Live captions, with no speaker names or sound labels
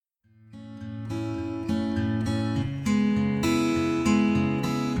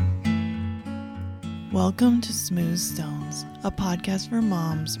Welcome to Smooth Stones, a podcast for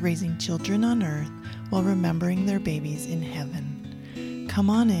moms raising children on earth while remembering their babies in heaven. Come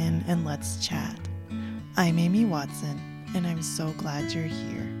on in and let's chat. I'm Amy Watson, and I'm so glad you're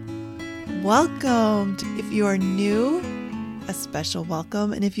here. Welcome! If you are new, a special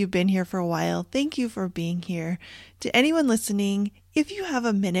welcome, and if you've been here for a while, thank you for being here. To anyone listening, if you have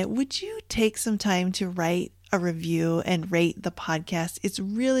a minute, would you take some time to write a review and rate the podcast? It's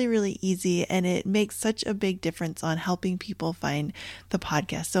really, really easy, and it makes such a big difference on helping people find the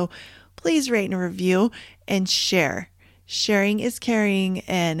podcast. So please rate and review and share. Sharing is caring,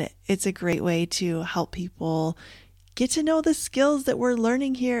 and it's a great way to help people get to know the skills that we're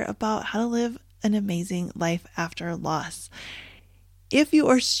learning here about how to live an amazing life after loss. If you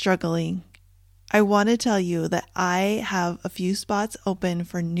are struggling, I want to tell you that I have a few spots open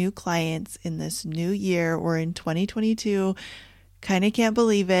for new clients in this new year. We're in 2022. Kind of can't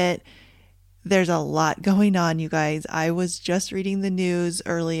believe it. There's a lot going on, you guys. I was just reading the news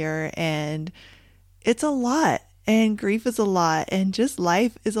earlier, and it's a lot, and grief is a lot, and just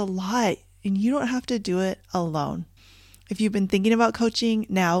life is a lot, and you don't have to do it alone. If you've been thinking about coaching,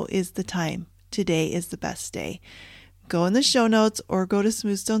 now is the time. Today is the best day. Go in the show notes or go to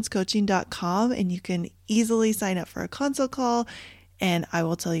smoothstonescoaching.com and you can easily sign up for a consult call, and I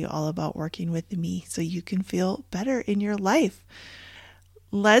will tell you all about working with me so you can feel better in your life.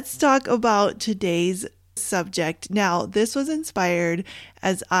 Let's talk about today's subject. Now, this was inspired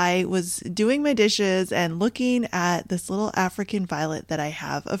as I was doing my dishes and looking at this little African violet that I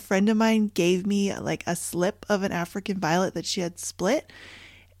have. A friend of mine gave me like a slip of an African violet that she had split,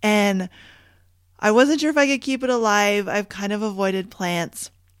 and I wasn't sure if I could keep it alive. I've kind of avoided plants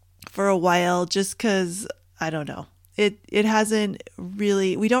for a while just because, I don't know. It hasn't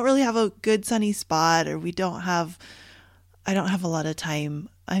really, we don't really have a good sunny spot, or I don't have a lot of time.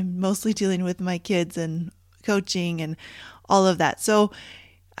 I'm mostly dealing with my kids and coaching and all of that. So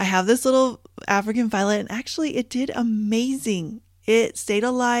I have this little African violet, and actually it did amazing. It stayed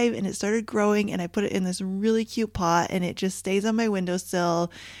alive and it started growing, and I put it in this really cute pot, and it just stays on my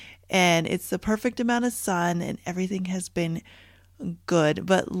windowsill. And it's the perfect amount of sun, and everything has been good.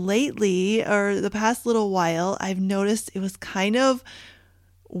 But lately, or the past little while, I've noticed it was kind of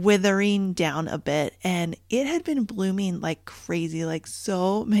withering down a bit, and it had been blooming like crazy, like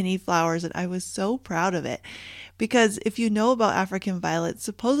so many flowers, and I was so proud of it. Because if you know about African violets,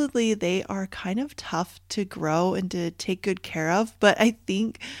 supposedly they are kind of tough to grow and to take good care of. But I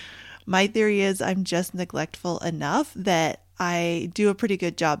think my theory is I'm just neglectful enough that I do a pretty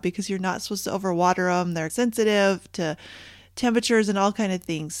good job, because you're not supposed to overwater them. They're sensitive to temperatures and all kind of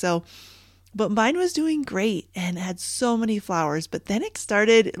things. So, but mine was doing great and had so many flowers, but then it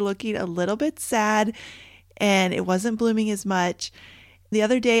started looking a little bit sad and it wasn't blooming as much. The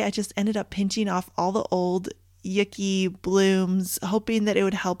other day, I just ended up pinching off all the old yucky blooms, hoping that it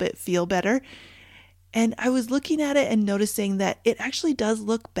would help it feel better. And I was looking at it and noticing that it actually does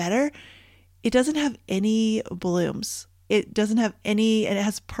look better. It doesn't have any blooms. It doesn't have any, and it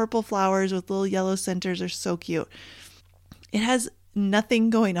has purple flowers with little yellow centers. They're so cute. It has nothing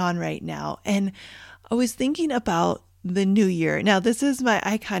going on right now. And I was thinking about the new year. Now, this is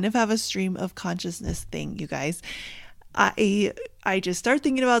I kind of have a stream of consciousness thing, you guys. I just start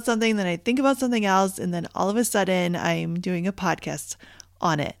thinking about something, then I think about something else, and then all of a sudden I'm doing a podcast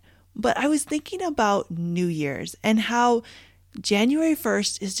on it. But I was thinking about New Year's and how January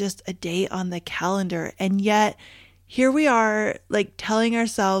 1st is just a day on the calendar, and yet here we are, like telling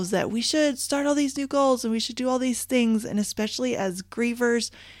ourselves that we should start all these new goals and we should do all these things. And especially as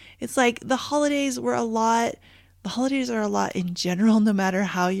grievers, it's like the holidays are a lot in general, no matter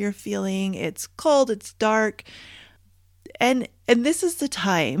how you're feeling. It's cold, it's dark. And this is the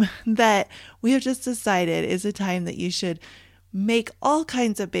time that we have just decided is a time that you should make all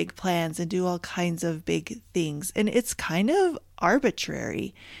kinds of big plans and do all kinds of big things. And it's kind of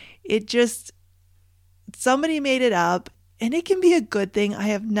arbitrary. Somebody made it up, and it can be a good thing. I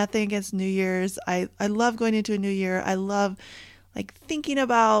have nothing against New Year's. I love going into a new year. I love like thinking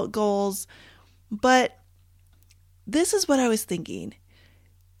about goals. But this is what I was thinking.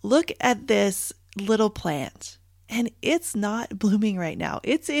 Look at this little plant, and it's not blooming right now.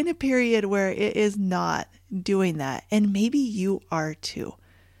 It's in a period where it is not doing that. And maybe you are too.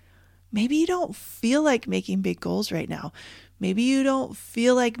 Maybe you don't feel like making big goals right now. Maybe you don't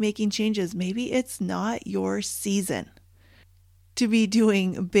feel like making changes. Maybe it's not your season to be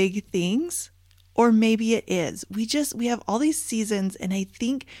doing big things, or maybe it is. We have all these seasons, and I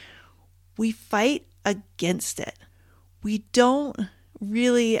think we fight against it. We don't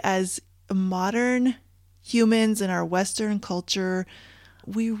really, as modern humans in our Western culture,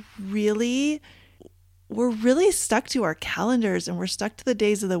 we really we're really stuck to our calendars and we're stuck to the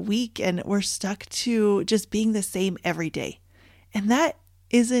days of the week and we're stuck to just being the same every day. And that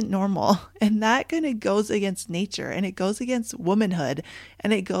isn't normal. And that kind of goes against nature and it goes against womanhood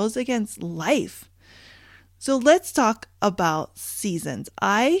and it goes against life. So let's talk about seasons.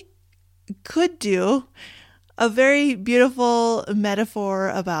 I could do a very beautiful metaphor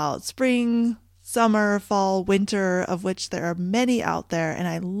about spring, summer, fall, winter, of which there are many out there. And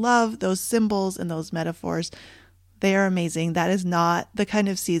I love those symbols and those metaphors. They are amazing. That is not the kind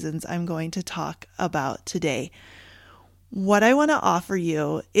of seasons I'm going to talk about today. What I want to offer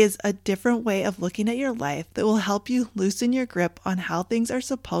you is a different way of looking at your life that will help you loosen your grip on how things are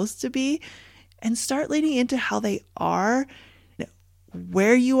supposed to be and start leaning into how they are,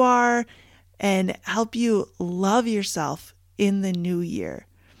 where you are, and help you love yourself in the new year.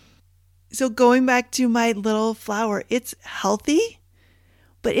 So going back to my little flower, it's healthy,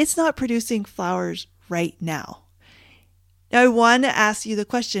 but it's not producing flowers right now. Now I want to ask you the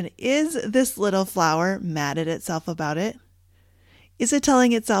question, is this little flower mad at itself about it? Is it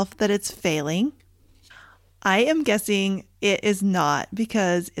telling itself that it's failing? I am guessing it is not,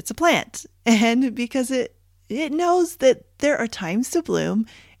 because it's a plant and because it knows that there are times to bloom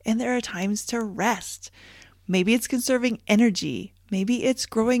and there are times to rest. Maybe it's conserving energy. Maybe it's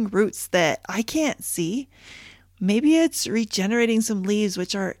growing roots that I can't see. Maybe it's regenerating some leaves,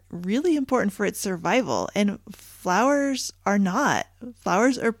 which are really important for its survival. And flowers are not.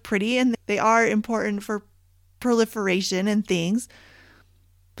 Flowers are pretty and they are important for proliferation and things,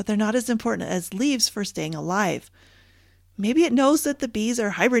 but they're not as important as leaves for staying alive. Maybe it knows that the bees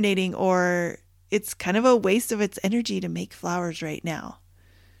are hibernating, or it's kind of a waste of its energy to make flowers right now.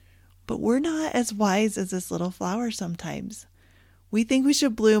 But we're not as wise as this little flower sometimes. We think we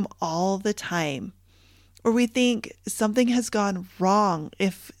should bloom all the time, or we think something has gone wrong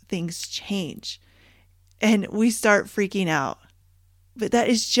if things change, and we start freaking out. But that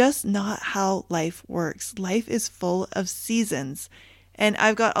is just not how life works. Life is full of seasons, and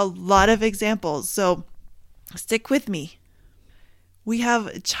I've got a lot of examples, so stick with me. We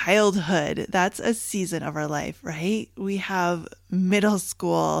have childhood. That's a season of our life, right? We have middle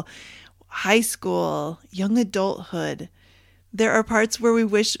school, high school, young adulthood. There are parts where we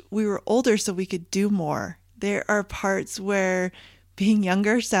wish we were older so we could do more. There are parts where being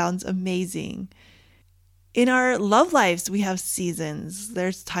younger sounds amazing. In our love lives, we have seasons.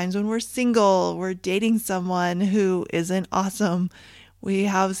 There's times when we're single, we're dating someone who isn't awesome. We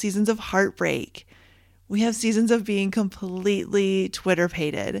have seasons of heartbreak. We have seasons of being completely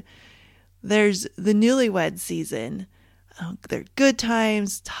Twitter-pated. There's the newlywed season. There are good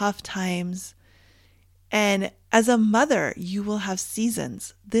times, tough times. And as a mother, you will have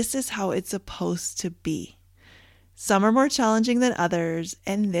seasons. This is how it's supposed to be. Some are more challenging than others,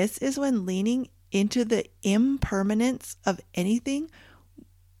 and this is when leaning into the impermanence of anything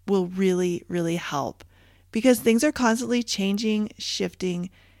will really, really help, because things are constantly changing, shifting,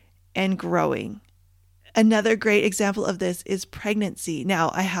 and growing. Another great example of this is pregnancy.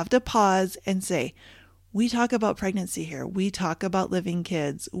 Now, I have to pause and say, we talk about pregnancy here. We talk about living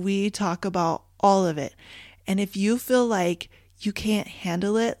kids. We talk about all of it. And if you feel like you can't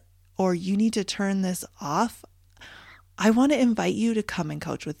handle it or you need to turn this off, I want to invite you to come and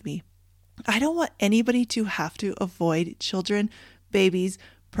coach with me. I don't want anybody to have to avoid children, babies,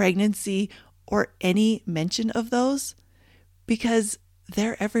 pregnancy, or any mention of those, because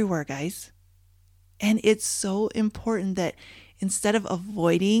they're everywhere, guys. And it's so important that instead of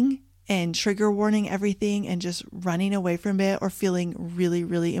avoiding and trigger warning everything and just running away from it or feeling really,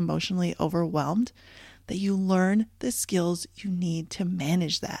 really emotionally overwhelmed, that you learn the skills you need to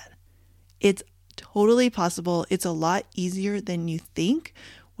manage that. It's totally possible. It's a lot easier than you think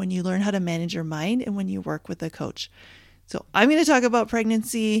when you learn how to manage your mind and when you work with a coach. So I'm going to talk about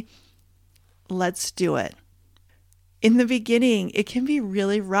pregnancy. Let's do it. In the beginning, it can be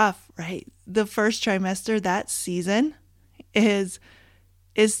really rough, right? The first trimester, that season is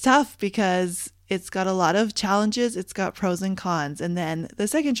tough because it's got a lot of challenges. It's got pros and cons. And then the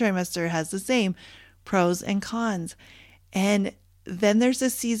second trimester has the same pros and cons. And then there's a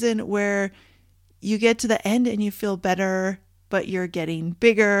season where you get to the end and you feel better, but you're getting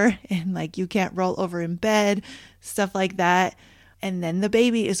bigger and like you can't roll over in bed, stuff like that. And then the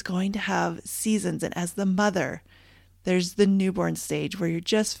baby is going to have seasons. And as the mother, there's the newborn stage where you're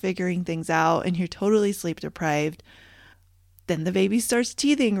just figuring things out and you're totally sleep deprived. Then the baby starts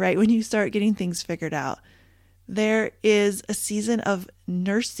teething right when you start getting things figured out. There is a season of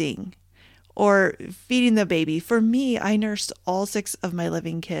nursing or feeding the baby. For me, I nursed all 6 of my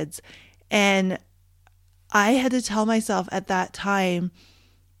living kids. And I had to tell myself at that time,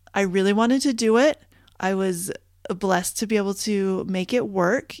 I really wanted to do it. I was blessed to be able to make it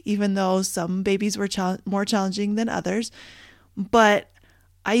work, even though some babies were more challenging than others. But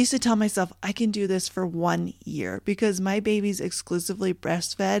I used to tell myself I can do this for 1 year because my babies exclusively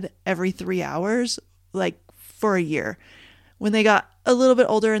breastfed every 3 hours, like for a year. When they got a little bit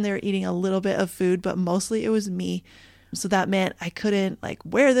older and they were eating a little bit of food, but mostly it was me. So that meant I couldn't like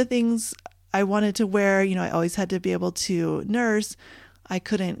wear the things I wanted to wear. I always had to be able to nurse. I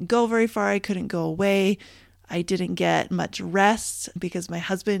couldn't go very far. I couldn't go away. I didn't get much rest because my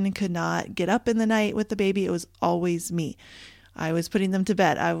husband could not get up in the night with the baby. It was always me. I was putting them to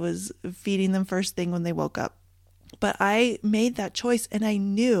bed. I was feeding them first thing when they woke up. But I made that choice, and I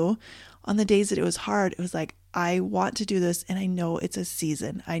knew on the days that it was hard, it was like, I want to do this, and I know it's a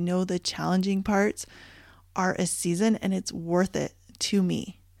season. I know the challenging parts are a season, and it's worth it to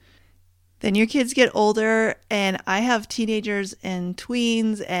me. Then your kids get older, and I have teenagers and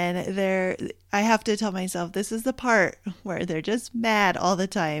tweens, and I have to tell myself this is the part where they're just mad all the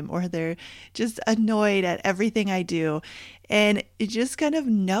time, or they're just annoyed at everything I do. And you just kind of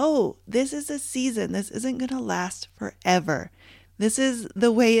know this is a season. This isn't going to last forever. This is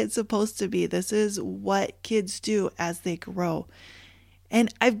the way it's supposed to be. This is what kids do as they grow.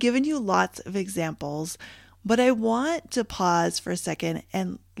 And I've given you lots of examples, but I want to pause for a second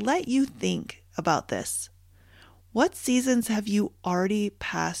and let you think about this. What seasons have you already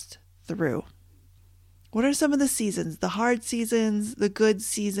passed through? What are some of the seasons, the hard seasons, the good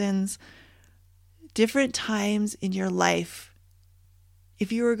seasons, different times in your life?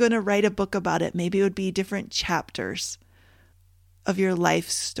 If you were going to write a book about it, maybe it would be different chapters of your life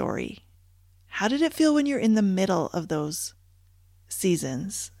story. How did it feel when you're in the middle of those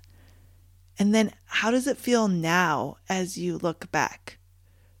seasons? And then how does it feel now as you look back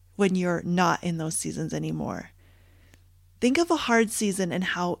when you're not in those seasons anymore? Think of a hard season and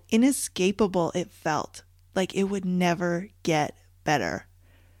how inescapable it felt, like it would never get better.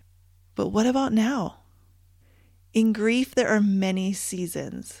 But what about now? In grief, there are many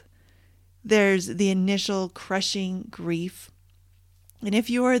seasons. There's the initial crushing grief. And if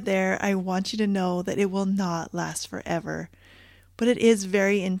you are there, I want you to know that it will not last forever. But it is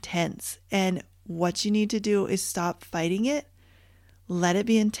very intense, and what you need to do is stop fighting it, let it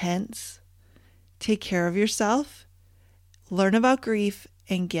be intense, take care of yourself, learn about grief,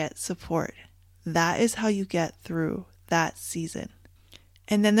 and get support. That is how you get through that season.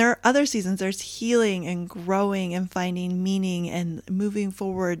 And then there are other seasons. There's healing and growing and finding meaning and moving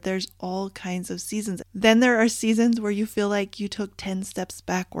forward. There's all kinds of seasons. Then there are seasons where you feel like you took 10 steps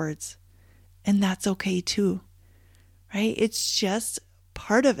backwards, and that's okay too. Right? It's just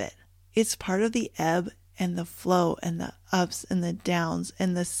part of it. It's part of the ebb and the flow and the ups and the downs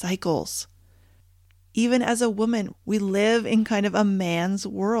and the cycles. Even as a woman, we live in kind of a man's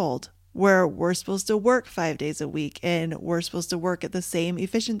world where we're supposed to work 5 days a week and we're supposed to work at the same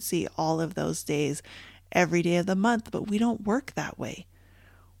efficiency all of those days, every day of the month, but we don't work that way.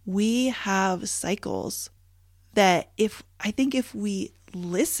 We have cycles that if we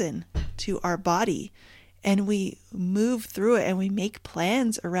listen to our body, and we move through it and we make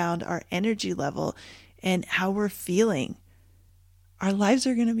plans around our energy level and how we're feeling, our lives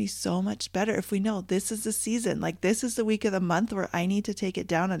are going to be so much better if we know this is the season. Like this is the week of the month where I need to take it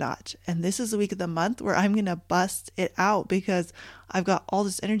down a notch. And this is the week of the month where I'm going to bust it out because I've got all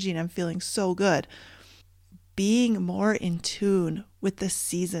this energy and I'm feeling so good. Being more in tune with the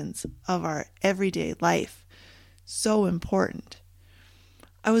seasons of our everyday life, so important.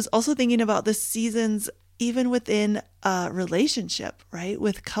 I was also thinking about the seasons even within a relationship, right?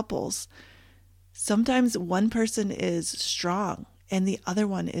 With couples, sometimes one person is strong and the other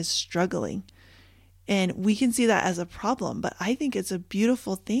one is struggling. And we can see that as a problem, but I think it's a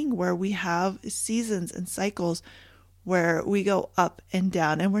beautiful thing where we have seasons and cycles where we go up and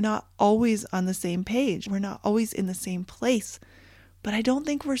down and we're not always on the same page. We're not always in the same place, but I don't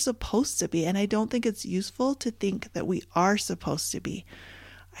think we're supposed to be. And I don't think it's useful to think that we are supposed to be.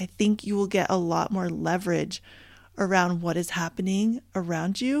 I think you will get a lot more leverage around what is happening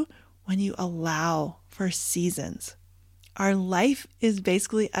around you when you allow for seasons. Our life is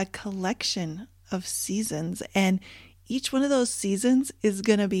basically a collection of seasons, and each one of those seasons is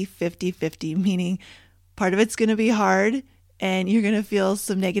going to be 50-50, meaning part of it's going to be hard and you're going to feel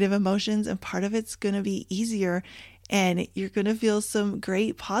some negative emotions, and part of it's going to be easier and you're going to feel some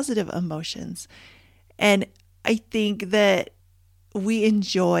great positive emotions. And I think that we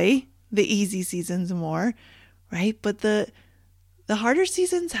enjoy the easy seasons more, right? But the harder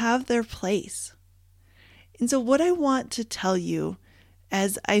seasons have their place. And so what I want to tell you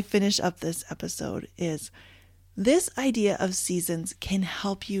as I finish up this episode is this idea of seasons can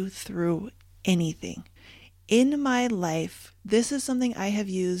help you through anything. In my life, this is something I have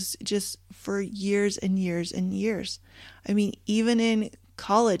used just for years and years and years. I mean, even in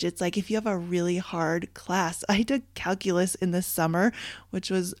college, it's like if you have a really hard class. I took calculus in the summer,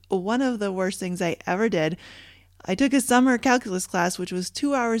 which was one of the worst things I ever did. I took a summer calculus class, which was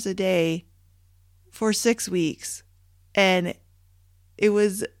 2 hours a day for 6 weeks. And it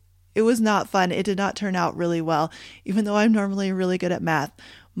was not fun. It did not turn out really well, even though I'm normally really good at math.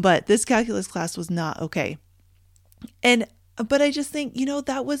 But this calculus class was not okay. But I just think,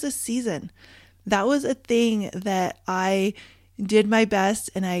 that was a season. That was a thing that I did my best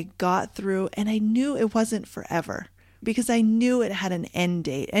and I got through, and I knew it wasn't forever because I knew it had an end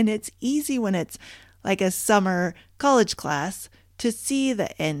date. And it's easy when it's like a summer college class to see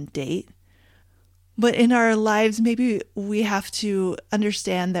the end date. But in our lives, maybe we have to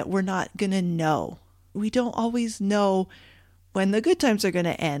understand that we're not going to know. We don't always know when the good times are going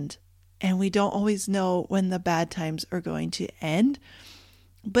to end. And we don't always know when the bad times are going to end.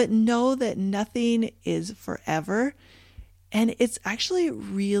 But know that nothing is forever. And it's actually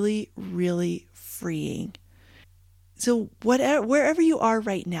really, really freeing. So wherever you are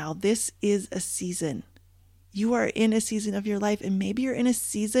right now, this is a season. You are in a season of your life. And maybe you're in a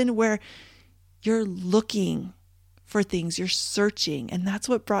season where you're looking for things, you're searching. And that's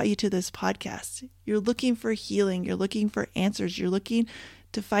what brought you to this podcast. You're looking for healing. You're looking for answers. You're looking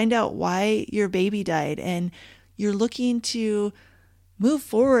to find out why your baby died. And you're looking to move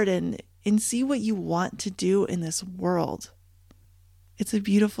forward and see what you want to do in this world. It's a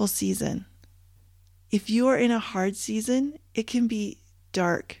beautiful season. If you are in a hard season, it can be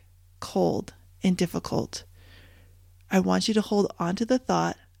dark, cold, and difficult. I want you to hold on to the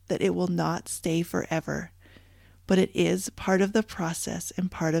thought that it will not stay forever, but it is part of the process and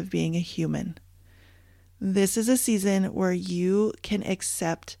part of being a human. This is a season where you can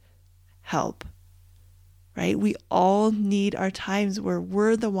accept help, right? We all need our times where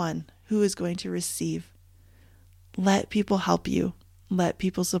we're the one who is going to receive. Let people help you. Let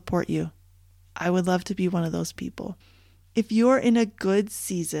people support you. I would love to be one of those people. If you're in a good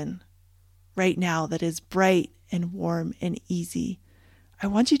season right now that is bright and warm and easy, I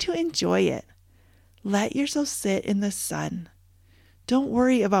want you to enjoy it. Let yourself sit in the sun. Don't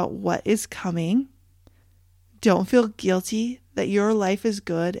worry about what is coming. Don't feel guilty that your life is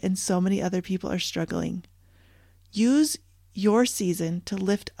good and so many other people are struggling. Use your season to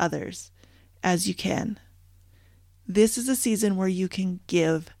lift others as you can. This is a season where you can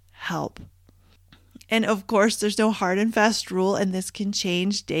give help. And of course, there's no hard and fast rule, and this can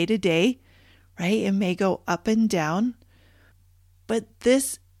change day to day, right? It may go up and down, but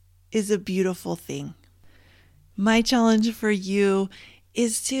this is a beautiful thing. My challenge for you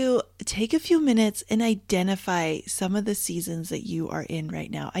is to take a few minutes and identify some of the seasons that you are in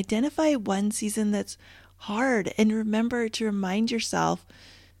right now. Identify one season that's hard and remember to remind yourself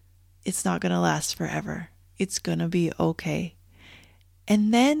it's not going to last forever. It's going to be okay.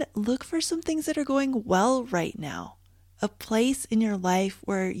 And then look for some things that are going well right now. A place in your life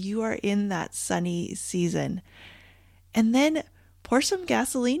where you are in that sunny season. And then pour some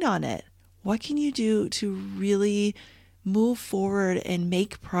gasoline on it. What can you do to really move forward and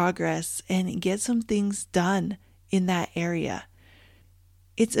make progress and get some things done in that area?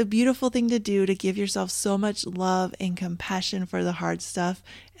 It's a beautiful thing to do, to give yourself so much love and compassion for the hard stuff,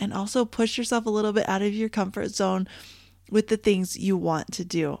 and also push yourself a little bit out of your comfort zone with the things you want to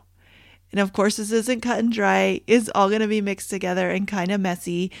do. And of course, this isn't cut and dry. It's all going to be mixed together and kind of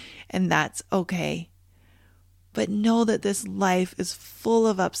messy, and that's okay. But know that this life is full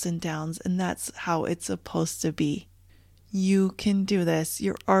of ups and downs, and that's how it's supposed to be. You can do this.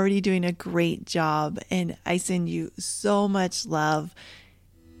 You're already doing a great job, and I send you so much love.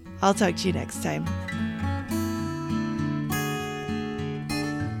 I'll talk to you next time.